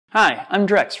Hi, I'm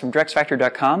Drex from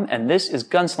DrexFactor.com, and this is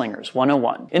Gunslingers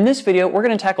 101. In this video, we're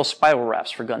going to tackle spiral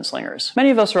wraps for gunslingers. Many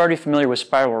of us are already familiar with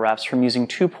spiral wraps from using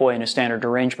 2 poi in a standard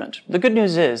arrangement. The good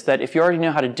news is that if you already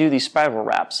know how to do these spiral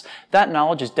wraps, that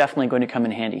knowledge is definitely going to come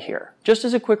in handy here. Just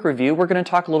as a quick review, we're going to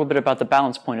talk a little bit about the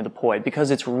balance point of the poi because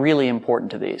it's really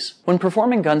important to these. When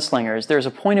performing gunslingers, there's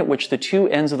a point at which the 2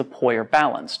 ends of the poi are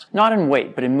balanced, not in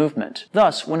weight, but in movement.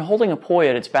 Thus, when holding a poi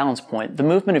at its balance point, the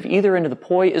movement of either end of the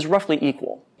poi is roughly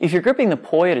equal. If you're gripping the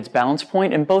poi at its balance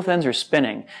point and both ends are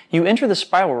spinning, you enter the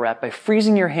spiral wrap by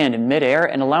freezing your hand in midair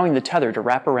and allowing the tether to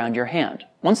wrap around your hand.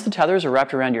 Once the tethers are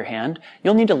wrapped around your hand,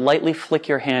 you'll need to lightly flick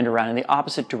your hand around in the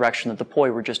opposite direction that the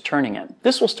poi were just turning in.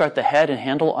 This will start the head and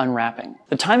handle unwrapping.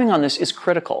 The timing on this is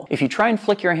critical. If you try and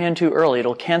flick your hand too early,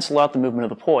 it'll cancel out the movement of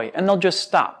the poi, and they'll just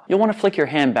stop. You'll want to flick your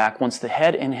hand back once the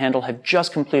head and handle have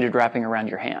just completed wrapping around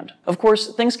your hand. Of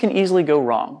course, things can easily go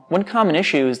wrong. One common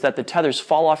issue is that the tethers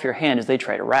fall off your hand as they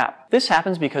try to wrap. This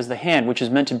happens because the hand, which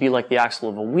is meant to be like the axle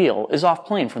of a wheel, is off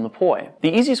plane from the poi.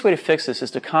 The easiest way to fix this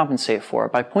is to compensate for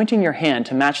it by pointing your hand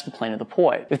to match the plane of the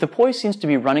poi. If the poi seems to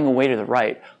be running away to the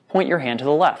right, point your hand to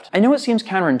the left. I know it seems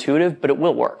counterintuitive, but it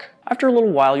will work. After a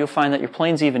little while, you'll find that your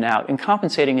planes even out, and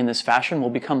compensating in this fashion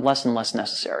will become less and less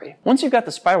necessary. Once you've got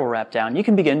the spiral wrap down, you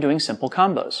can begin doing simple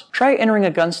combos. Try entering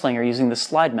a gunslinger using the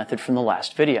slide method from the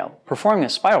last video, performing a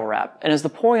spiral wrap, and as the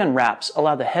poi unwraps,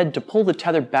 allow the head to pull the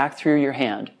tether back through your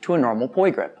hand to a normal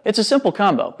poi grip. It's a simple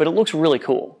combo, but it looks really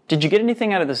cool. Did you get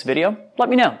anything out of this video? Let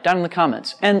me know down in the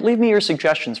comments, and leave me your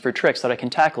suggestions for tricks that I can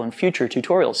tackle in future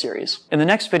tutorial series. In the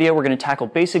next video, we're going to tackle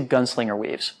basic gunslinger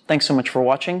weaves. Thanks so much for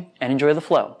watching, and enjoy the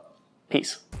flow.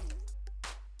 Peace.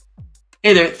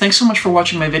 Hey there, thanks so much for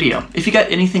watching my video. If you got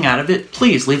anything out of it,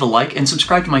 please leave a like and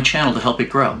subscribe to my channel to help it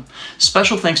grow.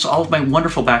 Special thanks to all of my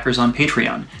wonderful backers on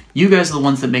Patreon. You guys are the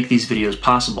ones that make these videos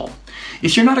possible.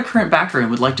 If you're not a current backer and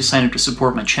would like to sign up to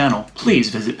support my channel, please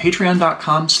visit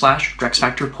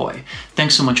patreon.com/DrexFactorPoi.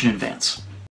 Thanks so much in advance.